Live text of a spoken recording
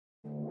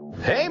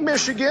Hey,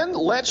 Michigan,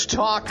 let's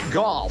talk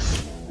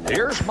golf.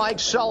 Here's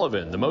Mike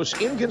Sullivan, the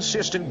most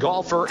inconsistent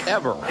golfer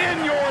ever.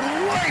 In your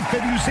life,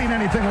 have you seen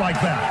anything like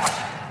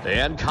that?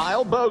 And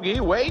Kyle Bogey.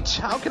 Wait,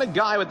 how can a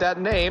guy with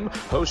that name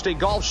host a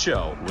golf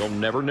show? We'll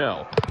never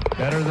know.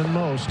 Better than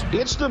most.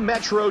 It's the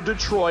Metro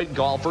Detroit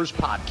Golfers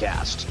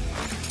Podcast.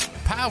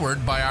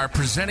 Powered by our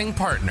presenting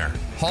partner,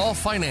 Hall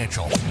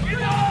Financial.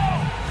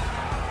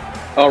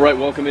 All right,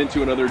 welcome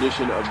into another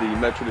edition of the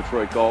Metro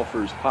Detroit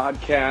Golfers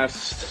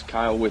Podcast.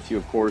 Kyle with you,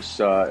 of course,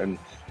 and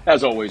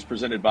as always,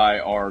 presented by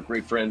our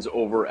great friends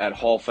over at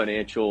Hall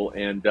Financial.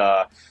 And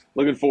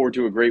looking forward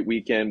to a great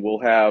weekend. We'll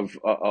have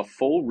a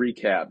full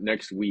recap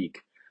next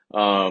week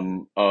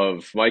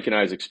of Mike and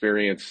I's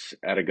experience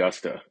at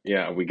Augusta.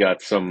 Yeah, we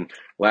got some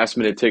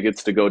last-minute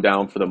tickets to go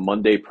down for the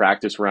Monday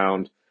practice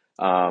round.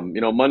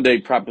 Monday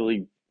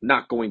probably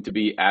not going to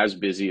be as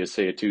busy as,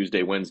 say, a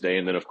Tuesday, Wednesday,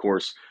 and then, of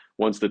course,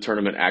 once the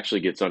tournament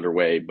actually gets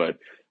underway. But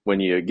when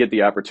you get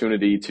the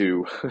opportunity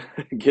to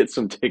get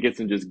some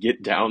tickets and just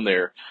get down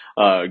there,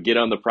 get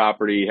on the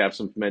property, have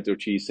some pimento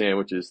cheese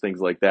sandwiches, things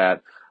like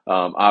that,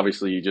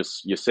 obviously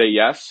you say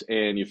yes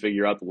and you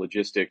figure out the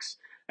logistics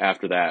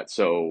after that.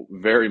 So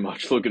very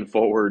much looking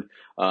forward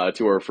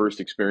to our first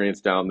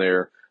experience down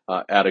there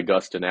at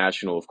Augusta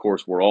National. Of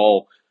course, we're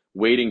all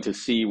waiting to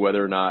see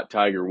whether or not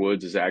Tiger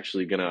Woods is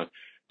actually going to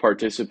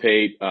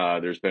participate.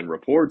 There's been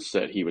reports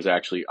that he was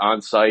actually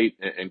on site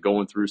and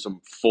going through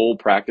some full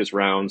practice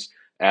rounds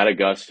at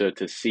Augusta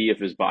to see if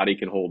his body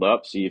can hold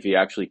up, see if he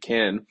actually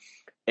can,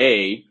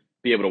 A,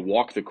 be able to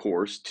walk the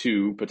course,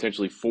 2,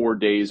 potentially 4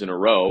 days in a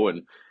row.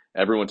 And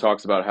everyone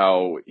talks about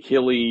how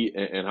hilly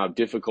and how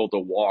difficult a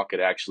walk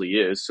it actually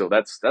is. So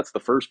that's the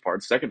first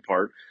part. Second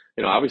part,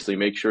 obviously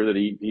make sure that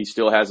he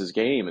still has his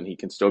game and he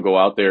can still go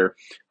out there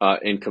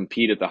and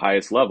compete at the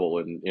highest level.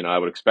 And, I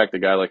would expect a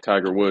guy like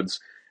Tiger Woods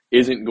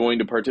isn't going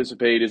to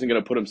participate, isn't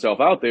going to put himself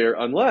out there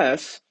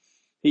unless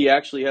he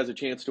actually has a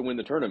chance to win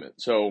the tournament.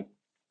 So,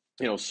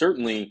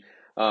 certainly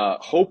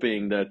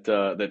hoping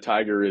that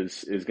Tiger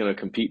is going to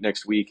compete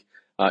next week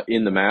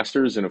in the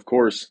Masters. And, of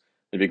course,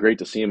 it'd be great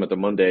to see him at the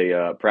Monday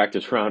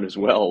practice round as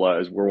well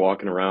as we're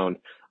walking around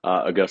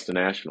Augusta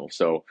National.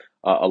 So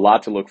a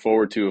lot to look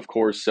forward to. Of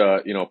course,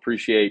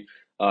 appreciate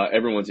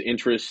everyone's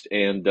interest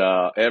and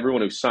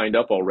everyone who signed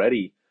up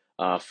already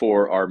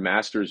for our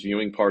Masters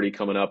viewing party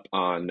coming up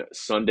on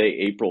Sunday,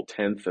 April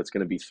 10th. That's going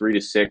to be 3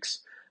 to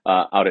 6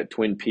 out at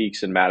Twin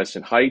Peaks in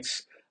Madison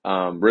Heights.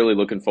 Really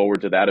looking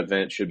forward to that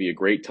event. Should be a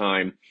great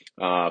time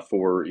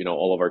for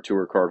all of our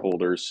tour card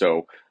holders.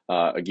 So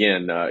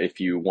again,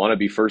 if you want to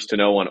be first to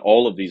know on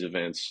all of these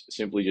events,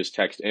 simply just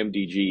text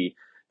MDG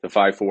to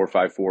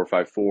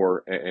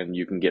 545454 and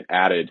you can get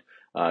added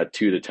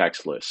to the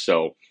text list.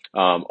 So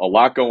a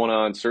lot going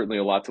on. Certainly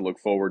a lot to look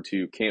forward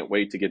to. Can't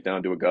wait to get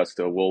down to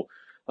Augusta. We'll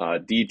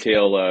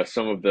detail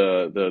some of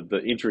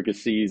the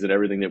intricacies and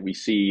everything that we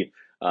see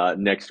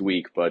next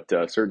week, but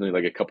certainly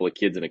like a couple of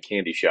kids in a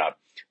candy shop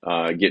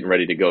getting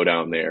ready to go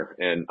down there.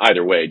 And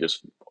either way,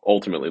 just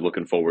ultimately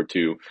looking forward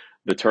to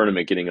the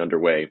tournament getting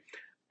underway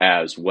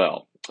as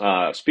well.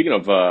 Speaking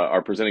of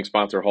our presenting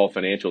sponsor, Hall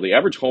Financial, the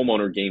average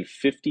homeowner gained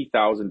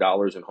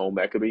 $50,000 in home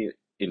equity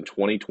in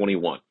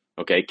 2021.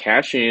 Okay,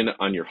 cash in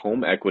on your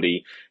home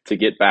equity to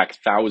get back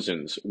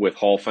thousands with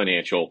Hall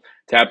Financial.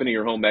 Tap into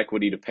your home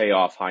equity to pay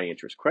off high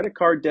interest credit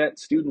card debt,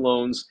 student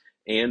loans,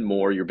 and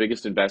more. Your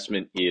biggest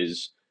investment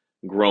is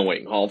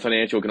growing. Hall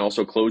Financial can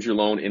also close your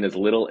loan in as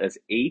little as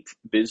 8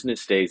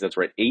 business days. That's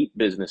right, 8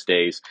 business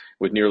days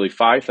with nearly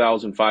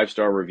 5,000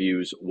 5-star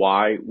reviews.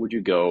 Why would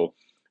you go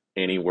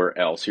anywhere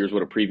else? Here's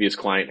what a previous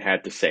client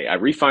had to say. I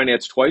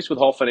refinanced twice with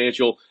Hall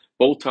Financial.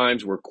 Both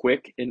times were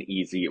quick and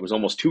easy. It was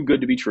almost too good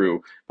to be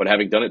true, but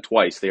having done it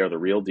twice, they are the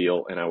real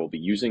deal, and I will be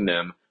using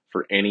them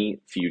for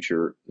any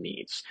future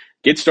needs.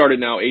 Get started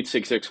now,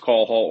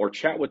 866-CALL-HALL, or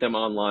chat with them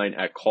online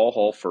at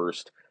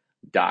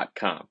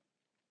callhallfirst.com.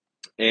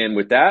 And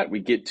with that,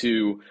 we get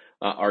to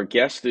our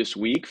guest this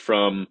week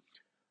from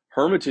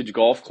Hermitage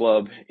Golf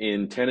Club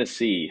in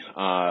Tennessee,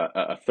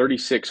 a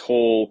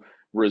 36-hole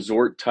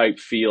resort-type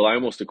feel. I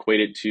almost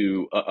equate it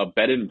to a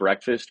bed and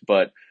breakfast,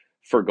 but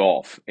for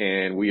golf.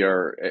 And we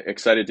are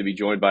excited to be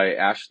joined by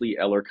Ashley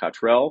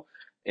Eller-Cottrell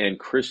and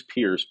Chris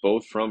Pierce,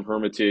 both from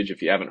Hermitage.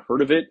 If you haven't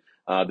heard of it,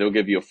 they'll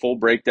give you a full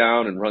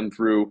breakdown and run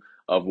through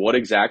of what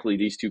exactly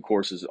these two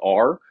courses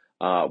are,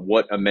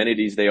 what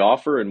amenities they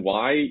offer, and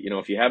why,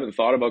 if you haven't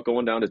thought about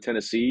going down to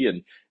Tennessee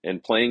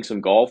and playing some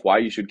golf, why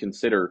you should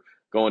consider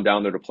going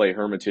down there to play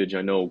Hermitage.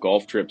 I know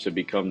golf trips have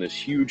become this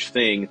huge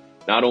thing,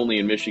 not only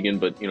in Michigan,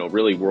 but,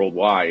 really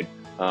worldwide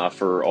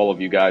for all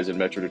of you guys in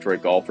Metro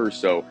Detroit golfers.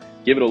 So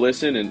give it a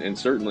listen, and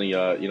certainly,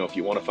 if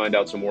you want to find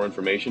out some more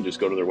information, just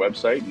go to their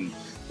website and,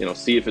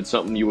 see if it's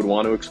something you would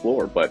want to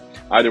explore. But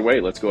either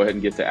way, let's go ahead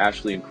and get to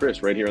Ashley and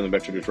Chris right here on the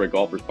Metro Detroit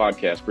Golfers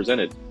Podcast,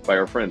 presented by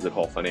our friends at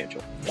Hall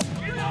Financial.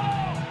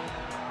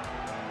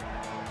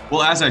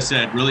 Well, as I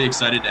said, really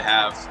excited to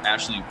have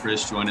Ashley and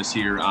Chris join us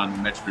here on the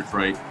Metro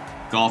Detroit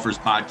Golfers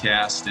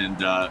Podcast.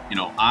 And,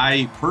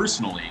 I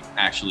personally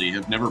actually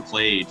have never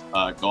played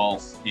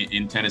golf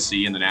in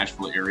Tennessee in the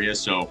Nashville area.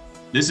 So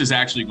this is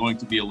actually going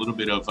to be a little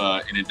bit of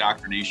an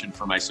indoctrination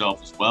for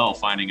myself as well,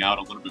 finding out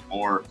a little bit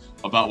more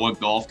about what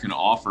golf can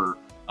offer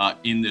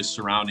in this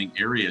surrounding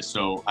area.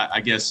 So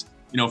I guess,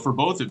 for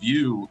both of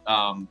you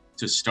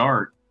to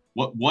start,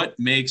 what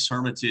makes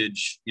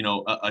Hermitage,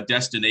 a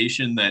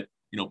destination that,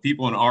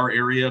 people in our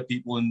area,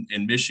 people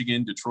in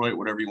Michigan, Detroit,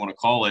 whatever you want to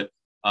call it,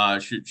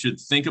 should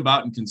think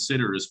about and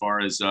consider as far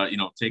as,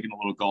 taking a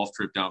little golf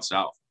trip down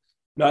south?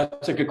 No,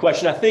 that's a good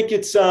question. I think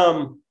it's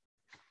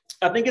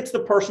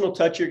the personal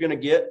touch you're going to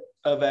get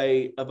of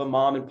a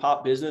mom and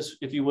pop business,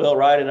 if you will,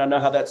 right? And I know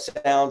how that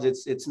sounds.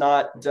 It's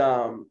not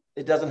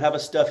it doesn't have a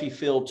stuffy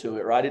feel to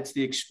it, right? It's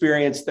the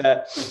experience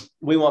that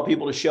we want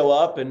people to show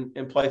up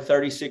and play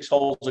 36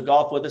 holes of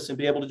golf with us and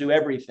be able to do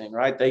everything,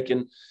 right? They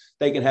can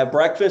have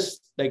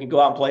breakfast, they can go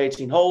out and play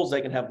 18 holes,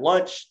 they can have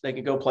lunch, they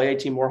can go play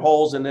 18 more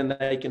holes, and then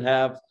they can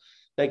have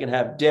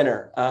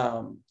dinner.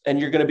 And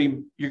you're going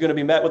to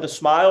be met with a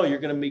smile. You're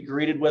going to be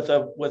greeted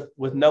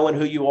with knowing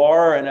who you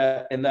are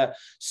and the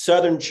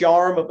Southern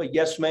charm of a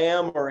yes,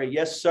 ma'am, or a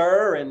yes,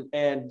 sir.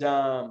 And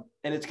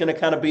it's going to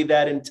kind of be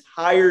that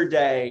entire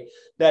day,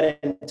 that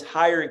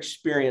entire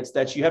experience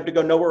that you have to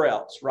go nowhere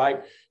else,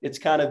 right? It's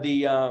kind of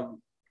the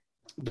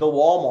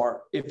Walmart,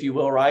 if you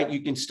will, right?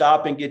 You can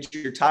stop and get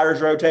your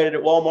tires rotated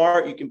at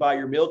Walmart. You can buy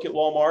your milk at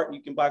Walmart, and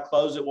you can buy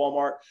clothes at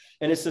Walmart.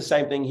 And it's the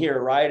same thing here,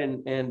 right?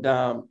 And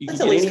you let's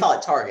at least call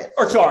it Target.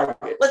 Or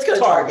Target. Let's go to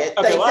Target.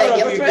 Okay, well, I don't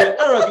know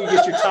if you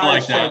get your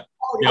tires like that.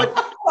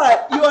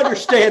 But you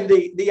understand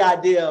the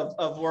idea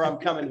of where I'm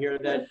coming here.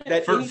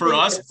 That for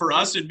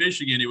us in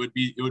Michigan, it would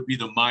be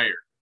the Meijer.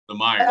 The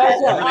Meijer.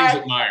 That's right.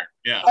 Everything's at Meijer.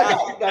 Yeah.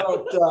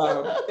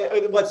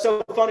 What's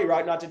so funny,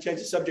 right? Not to change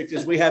the subject,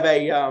 is we have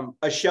a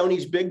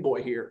Shoney's Big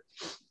Boy here,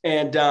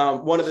 and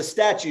one of the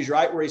statues,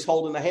 right, where he's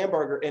holding the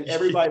hamburger, and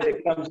everybody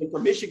that comes in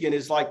from Michigan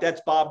is like,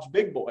 "That's Bob's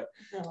Big Boy,"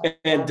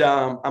 and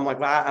I'm like,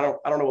 "Well, I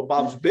don't know what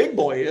Bob's Big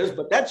Boy is,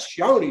 but that's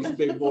Shoney's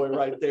Big Boy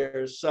right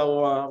there."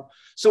 So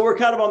we're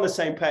kind of on the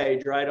same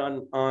page, right?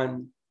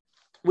 On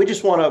we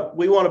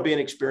want to be an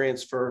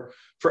experience for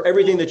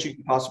everything that you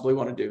can possibly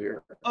want to do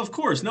here. Of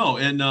course, no.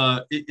 And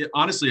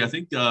honestly, I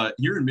think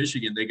here in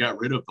Michigan, they got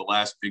rid of the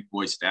last Big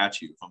Boy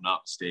statue, if I'm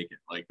not mistaken.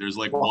 Like there's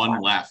one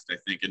left, I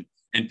think.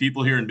 And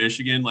people here in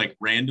Michigan, like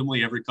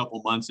randomly every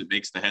couple months, it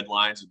makes the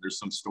headlines and there's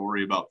some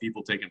story about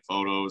people taking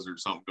photos or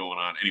something going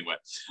on. Anyway,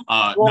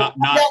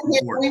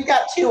 we've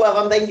got two of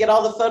them. They can get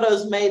all the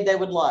photos made they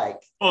would like.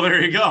 Oh,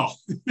 there you go.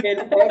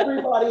 And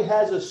everybody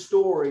has a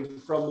story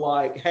from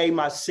like, hey,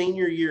 my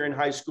senior year in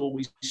high school,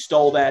 we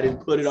stole that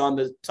and put it on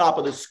the top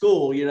of the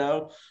school,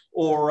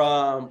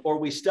 or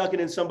we stuck it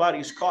in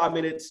somebody's car. I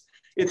mean,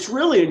 it's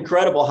really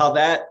incredible how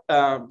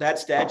that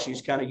statue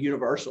is kind of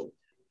universal.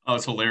 Oh,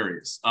 it's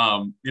hilarious.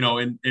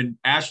 And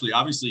Ashley,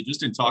 obviously,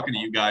 just in talking to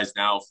you guys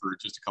now for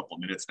just a couple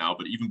of minutes now,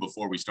 but even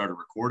before we started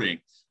recording,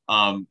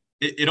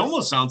 it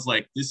almost sounds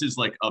like this is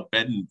like a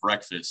bed and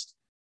breakfast,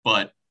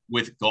 but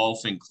with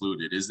golf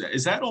included. Is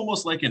that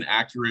almost like an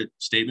accurate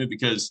statement?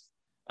 Because,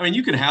 I mean,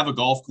 you can have a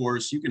golf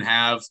course, you can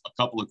have a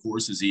couple of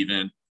courses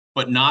even,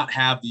 but not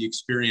have the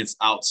experience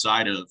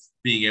outside of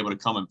being able to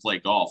come and play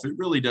golf. It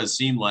really does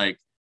seem like,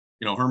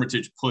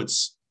 Hermitage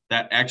puts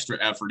that extra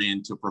effort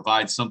in to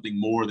provide something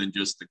more than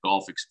just the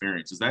golf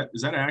experience. Is that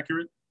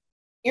accurate?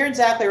 You're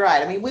exactly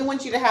right. I mean, we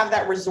want you to have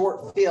that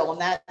resort feel, and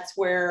that's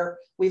where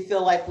we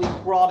feel like we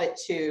brought it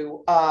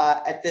to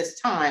at this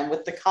time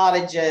with the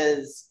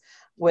cottages,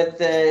 with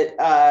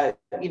the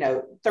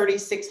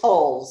 36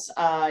 holes.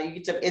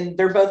 And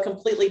they're both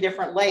completely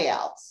different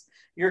layouts.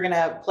 You're going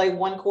to play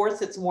one course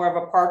that's more of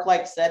a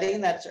park-like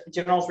setting. That's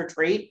General's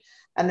Retreat.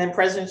 And then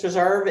President's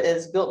Reserve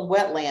is built in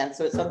wetland.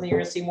 So it's something you're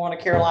going to see more on the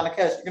Carolina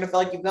coast. You're going to feel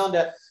like you've gone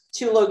to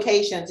two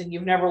locations and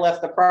you've never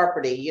left the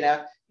property.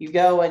 You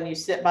go and you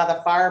sit by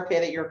the fire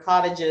pit at your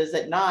cottages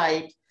at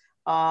night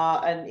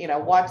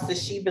and watch the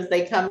sheep as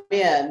they come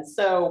in.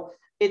 So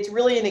it's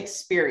really an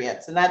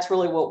experience. And that's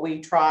really what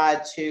we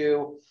try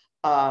to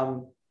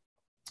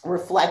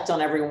reflect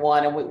on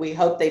everyone. And we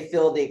hope they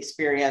feel the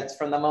experience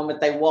from the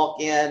moment they walk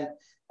in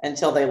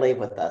until they leave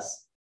with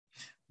us.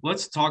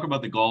 Let's talk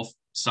about the golf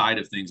side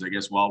of things, I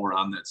guess, while we're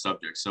on that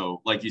subject.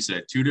 So like you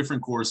said, two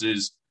different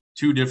courses,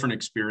 two different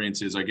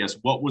experiences. I guess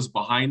what was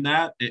behind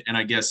that? And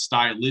I guess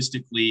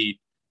stylistically,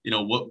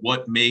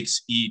 what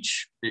makes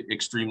each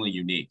extremely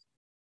unique?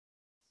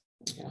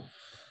 Yeah.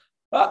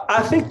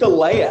 I think the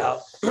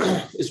layout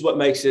is what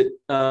makes it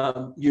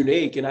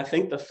unique. And I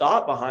think the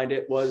thought behind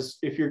it was,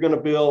 if you're going to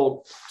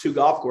build two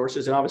golf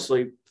courses, and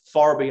obviously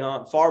far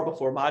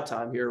before my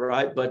time here,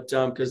 right? But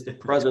because the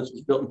President's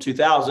was built in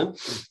 2000.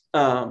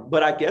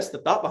 But I guess the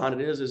thought behind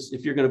it is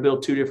if you're going to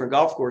build two different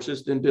golf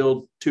courses, then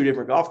build two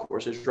different golf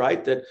courses,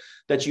 right?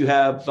 That you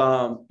have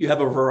a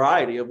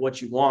variety of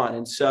what you want.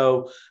 And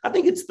so I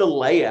think it's the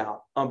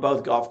layout on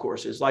both golf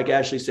courses. Like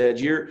Ashley said,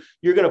 you're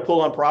going to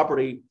pull on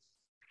property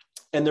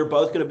and they're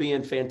both going to be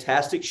in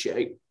fantastic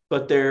shape,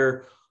 but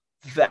they're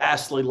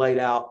vastly laid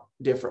out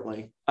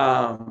differently.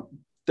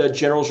 the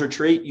General's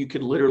Retreat, you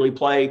could literally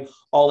play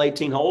all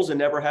 18 holes and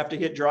never have to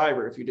hit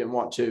driver if you didn't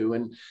want to.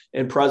 And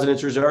in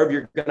President's Reserve,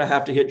 you're going to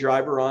have to hit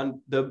driver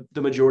on the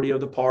majority of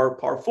the par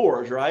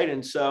fours, right?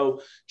 And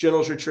so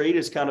General's Retreat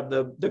is kind of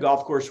the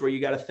golf course where you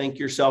got to think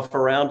yourself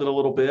around it a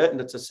little bit, and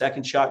it's a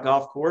second shot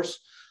golf course.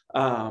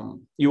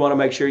 You want to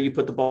make sure you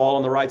put the ball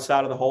on the right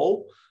side of the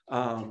hole,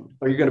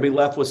 or you're going to be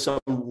left with some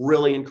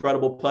really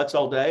incredible putts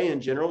all day.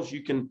 In Generals,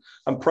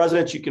 on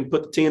Presidents, you can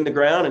put the tee in the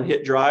ground and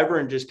hit driver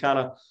and just kind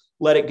of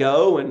let it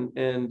go. And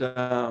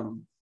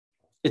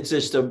it's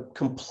just a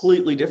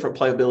completely different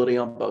playability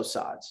on both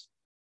sides.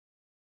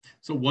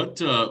 So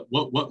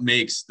what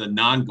makes the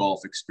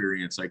non-golf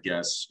experience, I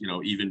guess,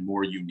 even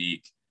more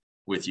unique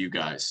with you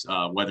guys?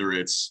 Whether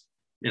it's,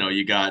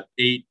 you got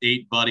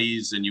eight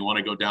buddies and you want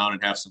to go down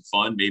and have some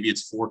fun. Maybe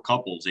it's 4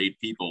 couples, 8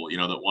 people,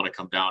 that want to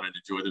come down and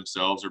enjoy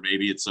themselves, or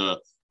maybe it's a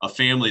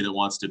family that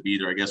wants to be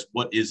there. I guess,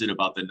 what is it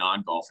about the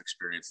non-golf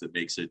experience that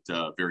makes it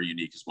very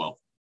unique as well?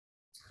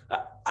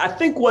 I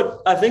think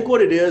what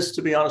it is,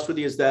 to be honest with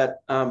you, is that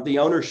the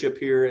ownership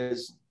here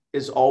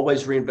is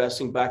always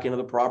reinvesting back into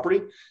the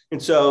property.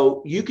 And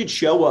so you could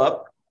show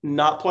up,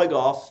 not play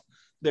golf.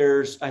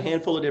 There's a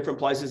handful of different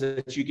places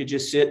that you could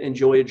just sit,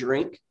 enjoy a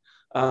drink.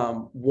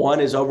 One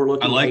is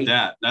overlooking. I like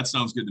that. That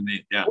sounds good to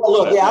me. Yeah. Well,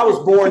 look, I was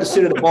born to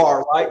sit at a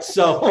bar, right?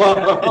 So,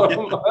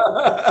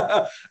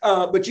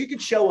 but you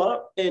could show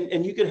up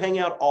and you could hang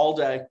out all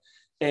day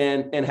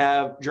and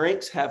have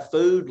drinks, have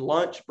food,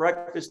 lunch,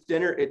 breakfast,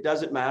 dinner. It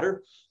doesn't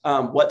matter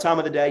what time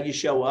of the day you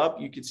show up.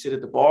 You can sit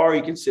at the bar,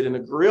 you can sit in a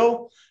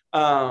grill.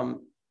 And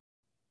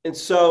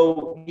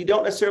so you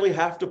don't necessarily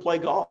have to play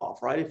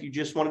golf, right? If you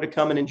just wanted to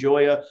come and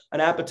enjoy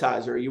an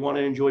appetizer, you want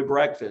to enjoy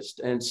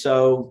breakfast. And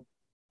so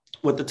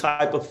with the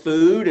type of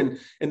food and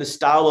the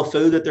style of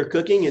food that they're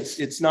cooking,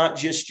 it's not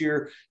just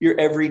your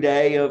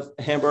everyday of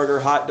hamburger,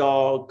 hot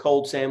dog,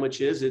 cold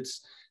sandwiches.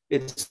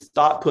 It's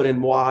thought put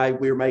in why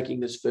we're making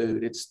this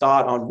food. It's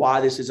thought on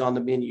why this is on the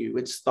menu.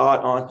 It's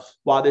thought on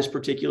why this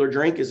particular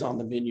drink is on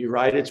the menu,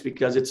 right? It's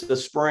because it's the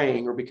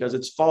spring or because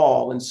it's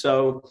fall. And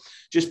so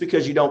just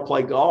because you don't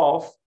play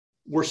golf,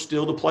 we're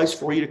still the place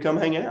for you to come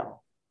hang out.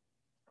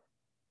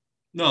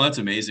 No, that's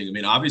amazing. I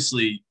mean,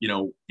 obviously,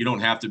 you don't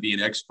have to be an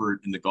expert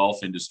in the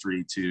golf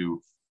industry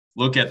to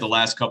look at the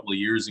last couple of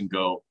years and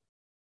go,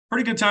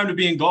 pretty good time to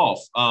be in golf.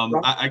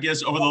 I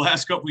guess over the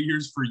last couple of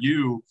years for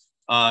you,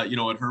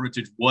 at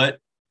Hermitage, what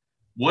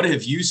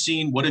have you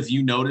seen? What have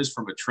you noticed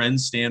from a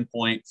trend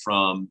standpoint,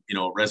 from,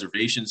 a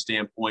reservation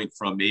standpoint,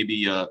 from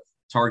maybe a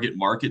target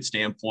market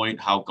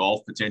standpoint, how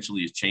golf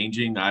potentially is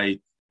changing?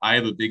 I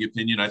have a big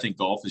opinion. I think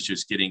golf is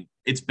just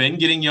it's been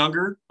getting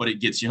younger, but it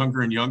gets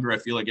younger and younger. I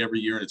feel like every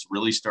year, and it's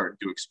really starting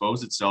to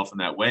expose itself in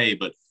that way.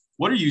 But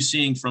what are you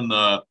seeing from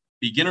the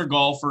beginner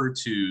golfer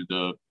to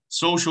the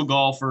social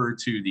golfer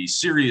to the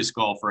serious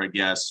golfer, I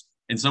guess,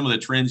 and some of the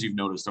trends you've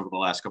noticed over the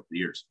last couple of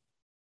years?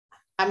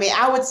 I mean,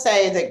 I would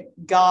say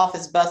that golf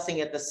is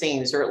busting at the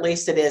seams, or at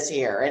least it is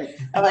here. And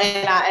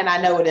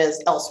I know it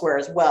is elsewhere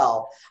as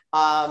well.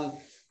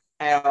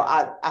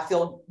 I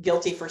feel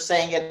guilty for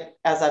saying it,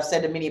 as I've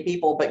said to many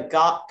people, but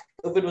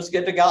COVID was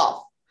good to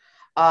golf.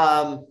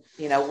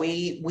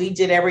 We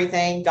did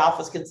everything. Golf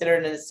was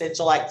considered an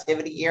essential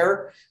activity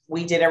here.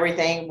 We did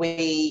everything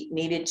we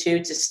needed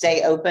to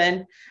stay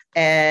open.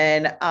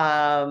 And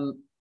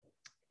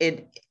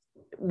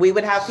we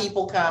would have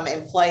people come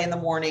and play in the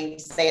morning,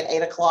 say at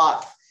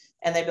 8:00,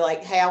 and they'd be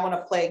like, "Hey, I want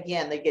to play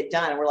again." They get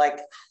done. And we're like,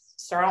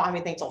 "Sir, I don't have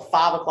anything till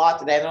 5:00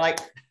 today." And they're like,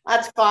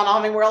 "That's fine. I don't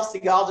have anywhere else to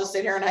go. I'll just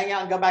sit here and hang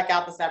out and go back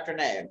out this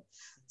afternoon."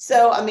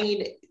 So, I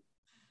mean,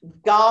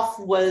 golf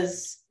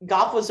was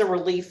a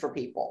relief for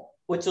people,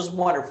 which was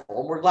wonderful.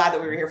 And we're glad that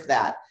we were here for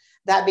that.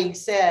 That being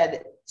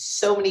said,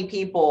 so many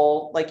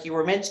people, like you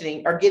were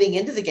mentioning, are getting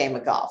into the game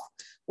of golf.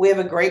 We have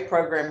a great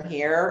program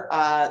here,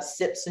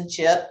 Sips and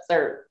Chips.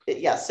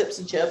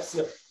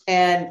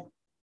 And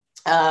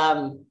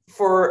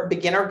for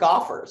beginner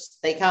golfers,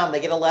 they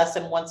get a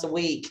lesson once a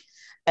week,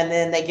 and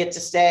then they get to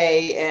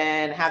stay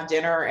and have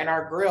dinner in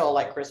our grill,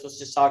 like Chris was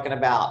just talking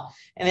about.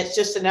 And it's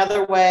just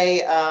another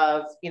way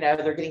of,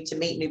 they're getting to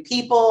meet new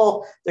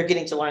people. They're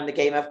getting to learn the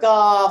game of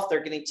golf.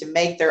 They're getting to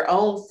make their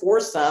own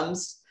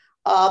foursomes.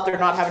 They're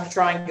not having to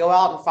try and go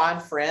out and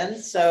find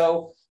friends.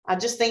 So I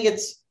just think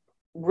it's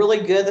really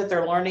good that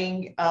they're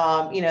learning,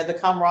 the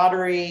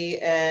camaraderie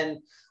and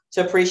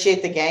to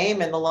appreciate the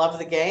game and the love of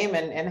the game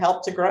and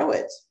help to grow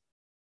it.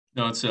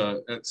 No,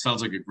 it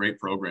sounds like a great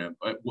program.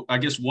 I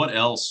guess what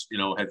else,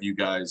 have you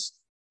guys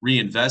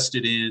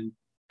reinvested in,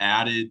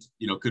 added?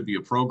 Could be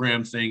a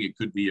program thing, it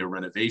could be a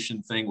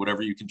renovation thing,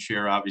 whatever you can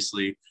share,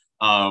 obviously.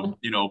 But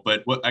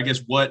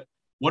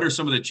what are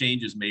some of the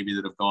changes maybe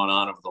that have gone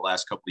on over the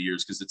last couple of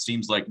years? Because it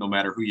seems like no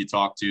matter who you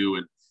talk to,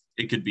 and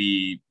it could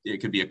be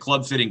a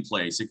club fitting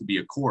place, it could be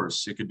a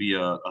course, it could be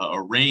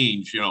a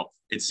range.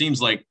 It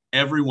seems like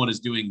everyone is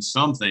doing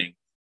something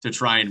to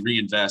try and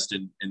reinvest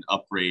and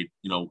upgrade,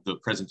 the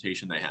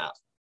presentation they have.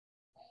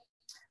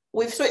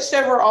 We've switched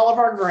over all of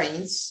our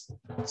greens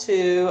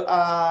to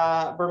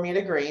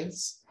Bermuda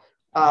greens.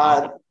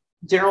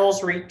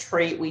 General's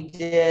Retreat we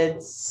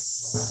did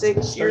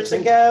 6 years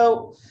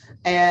ago,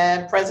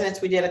 and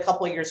Presidents we did a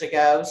couple of years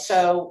ago.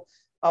 So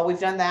we've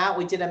done that.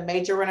 We did a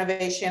major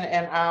renovation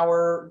in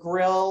our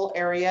grill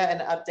area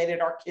and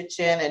updated our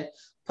kitchen and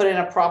put in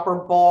a proper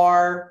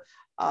bar.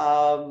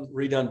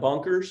 Redone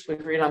bunkers. We've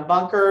redone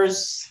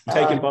bunkers.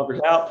 Taken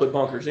bunkers out, put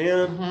bunkers in.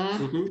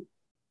 Mm-hmm. Mm-hmm.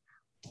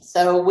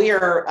 So we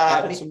are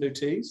added some new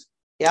teas.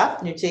 Yeah,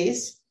 new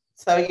teas.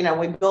 So,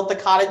 we built the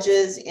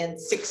cottages in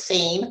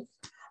 2016.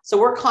 So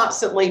we're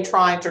constantly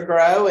trying to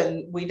grow,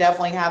 and we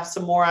definitely have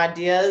some more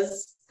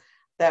ideas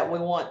that we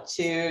want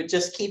to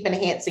just keep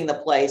enhancing the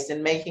place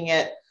and making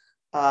it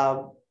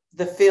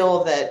the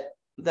feel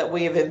that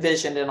we have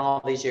envisioned in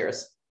all these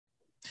years.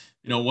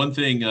 One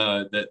thing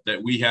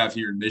that we have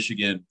here in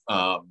Michigan,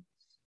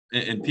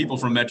 and people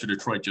from Metro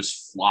Detroit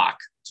just flock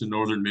to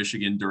Northern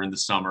Michigan during the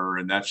summer,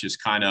 and that's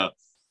just kind of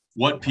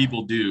what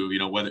people do.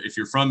 Whether if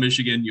you're from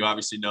Michigan, you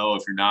obviously know.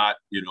 If you're not,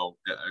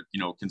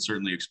 can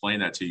certainly explain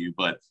that to you.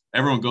 But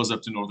everyone goes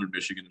up to Northern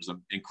Michigan. There's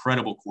some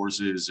incredible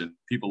courses, and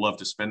people love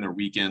to spend their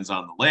weekends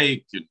on the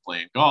lake and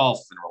playing golf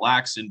and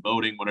relaxing,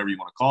 boating, whatever you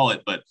want to call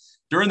it. But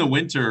during the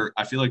winter,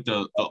 I feel like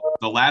the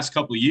last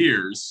couple of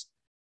years,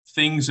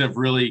 things have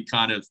really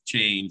kind of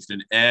changed,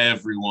 and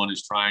everyone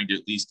is trying to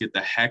at least get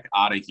the heck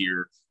out of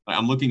here.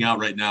 I'm looking out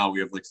right now. We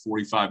have like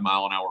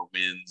 45-mile-an-hour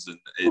winds, and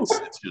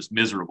it's just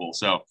miserable.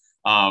 So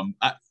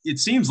it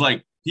seems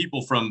like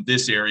people from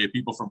this area,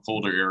 people from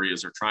colder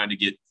areas, are trying to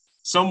get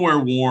somewhere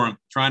warm,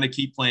 trying to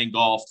keep playing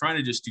golf, trying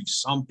to just do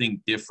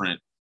something different,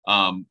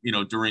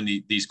 during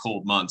these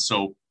cold months.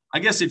 So I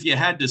guess if you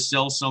had to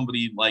sell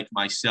somebody like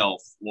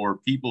myself or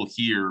people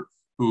here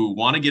who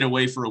want to get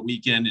away for a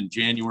weekend in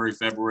January,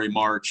 February,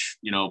 March,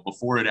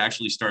 before it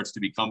actually starts to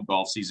become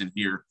golf season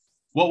here,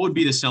 what would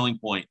be the selling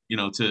point,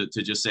 to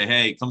just say,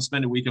 hey, come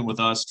spend a weekend with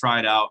us, try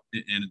it out,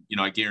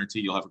 and I guarantee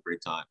you'll have a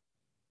great time?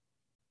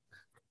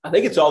 I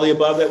think it's all the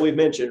above that we've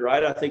mentioned,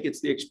 right? I think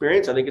it's the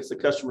experience. I think it's the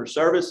customer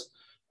service.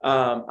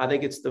 I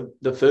think it's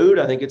the food.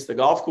 I think it's the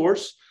golf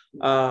course.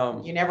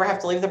 You never have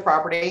to leave the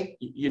property.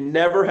 You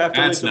never have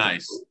to. That's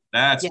nice.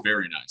 That's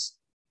very nice.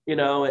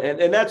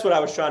 And that's what I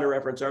was trying to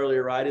reference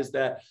earlier, right? Is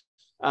that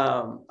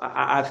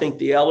I think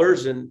the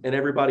Ellers and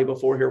everybody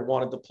before here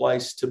wanted the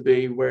place to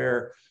be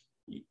where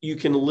you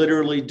can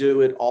literally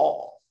do it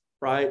all,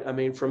 right? I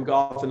mean, from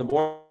golf in the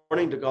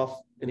morning to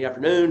golf in the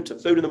afternoon to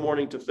food in the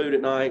morning to food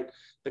at night,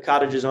 the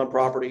cottages on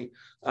property,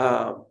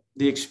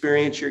 the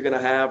experience you're going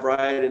to have,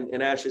 right?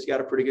 And Ashley's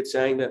got a pretty good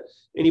saying that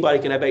anybody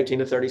can have 18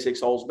 to 36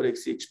 holes, but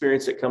it's the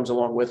experience that comes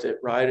along with it,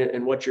 right?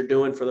 And what you're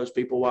doing for those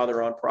people while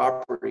they're on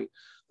property,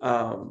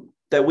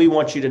 that we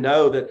want you to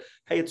know that,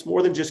 hey, it's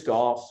more than just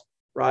golf,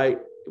 right?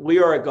 We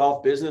are a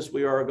golf business.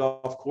 We are a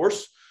golf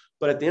course,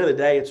 but at the end of the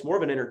day, it's more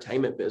of an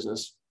entertainment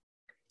business,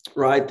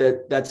 right?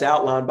 That's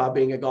outlined by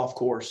being a golf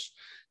course.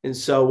 And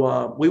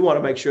so we want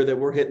to make sure that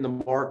we're hitting the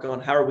mark on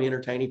how are we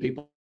entertaining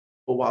people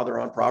while they're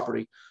on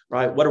property,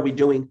 right? What are we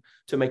doing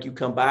to make you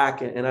come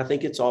back? And I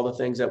think it's all the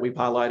things that we've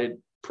highlighted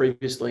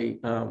previously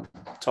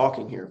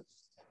talking here.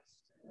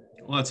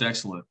 Well, that's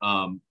excellent.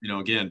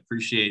 Again,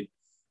 appreciate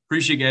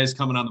you guys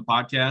coming on the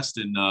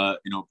podcast and,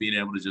 being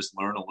able to just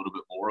learn a little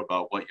bit more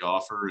about what you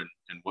offer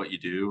and what you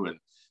do. And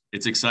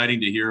it's exciting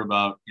to hear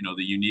about,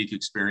 the unique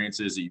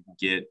experiences that you can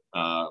get,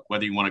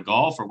 whether you want to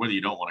golf or whether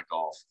you don't want to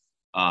golf.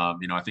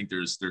 I think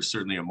there's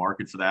certainly a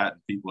market for that.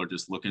 And people are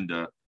just looking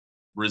to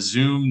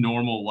resume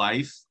normal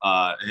life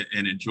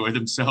and enjoy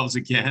themselves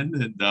again.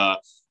 And,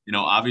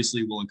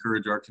 obviously we'll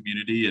encourage our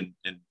community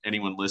and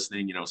anyone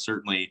listening,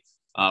 certainly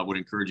would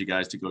encourage you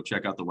guys to go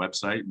check out the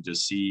website and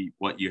just see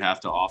what you have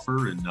to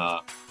offer. And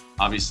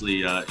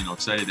obviously,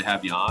 excited to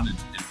have you on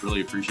and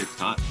really appreciate the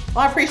time.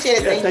 Well, I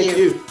appreciate it. Thank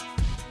you.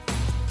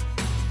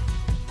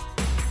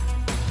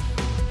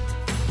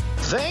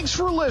 Thanks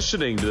for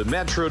listening to the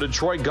Metro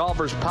Detroit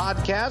Golfers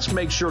Podcast.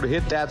 Make sure to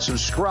hit that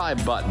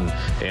subscribe button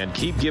and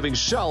keep giving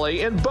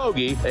Sully and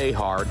Bogey a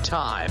hard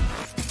time.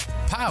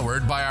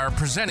 Powered by our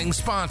presenting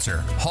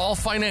sponsor, Hall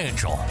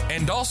Financial,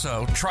 and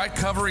also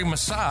Tri-Covery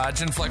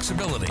Massage and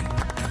Flexibility.